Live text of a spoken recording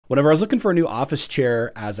Whenever I was looking for a new office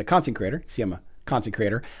chair as a content creator, see, I'm a content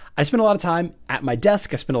creator, I spend a lot of time at my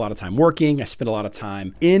desk. I spend a lot of time working. I spend a lot of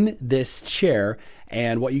time in this chair.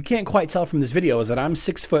 And what you can't quite tell from this video is that I'm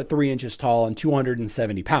 6'3" tall and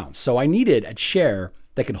 270 pounds. So I needed a chair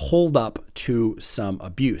that could hold up to some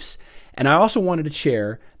abuse. And I also wanted a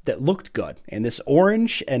chair that looked good. And this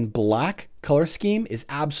orange and black color scheme is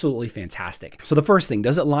absolutely fantastic. So the first thing,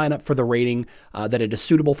 does it line up for the rating that it is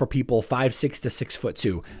suitable for people 5'6" to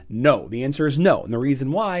 6'2"? No, the answer is no. And the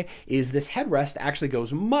reason why is this headrest actually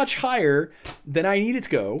goes much higher than I need it to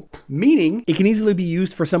go, meaning it can easily be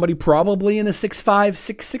used for somebody probably in the 6'5",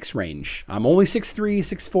 6'6" range. I'm only 6'3",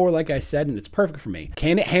 6'4", like I said, and it's perfect for me.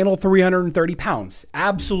 Can it handle 330 pounds?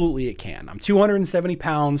 Absolutely it can. I'm 270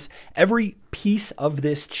 pounds. Every piece of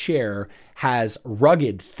this chair has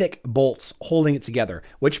rugged, thick bolts holding it together,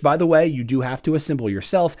 which, by the way, you do have to assemble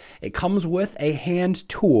yourself. It comes with a hand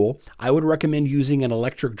tool. I would recommend using an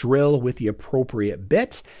electric drill with the appropriate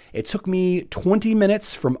bit. It took me 20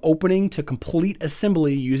 minutes from opening to complete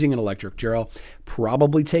assembly using an electric drill.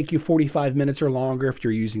 Probably take you 45 minutes or longer if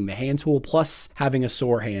you're using the hand tool, plus having a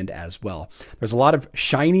sore hand as well. There's a lot of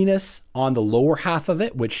shininess on the lower half of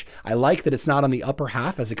it, which I like that it's not on the upper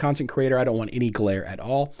half. As a content creator, I don't want any glare at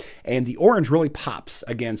all. And the orange really pops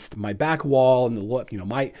against my back wall and the look,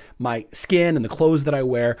 my skin and the clothes that I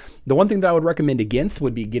wear. The one thing that I would recommend against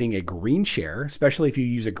would be getting a green chair, especially if you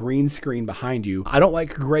use a green screen behind you. I don't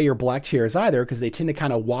like gray or black chairs either because they tend to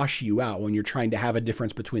kind of wash you out when you're trying to have a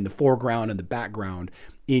difference between the foreground and the background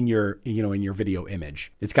in your video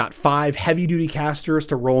image. It's got 5 heavy-duty casters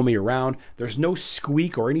to roll me around. There's no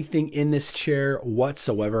squeak or anything in this chair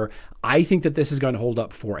whatsoever. I think that this is going to hold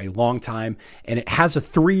up for a long time, and it has a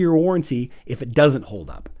 3-year warranty if it doesn't hold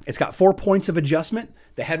up. It's got 4 points of adjustment.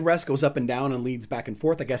 The headrest goes up and down and leads back and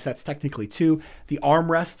forth. I guess that's technically 2. The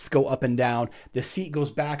armrests go up and down. The seat goes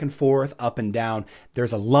back and forth, up and down.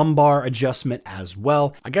 There's a lumbar adjustment as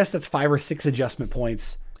well. I guess that's 5 or 6 adjustment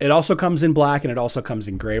points. It also comes in black and it also comes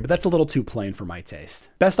in gray, but that's a little too plain for my taste.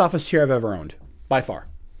 Best office chair I've ever owned, by far.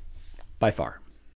 By far.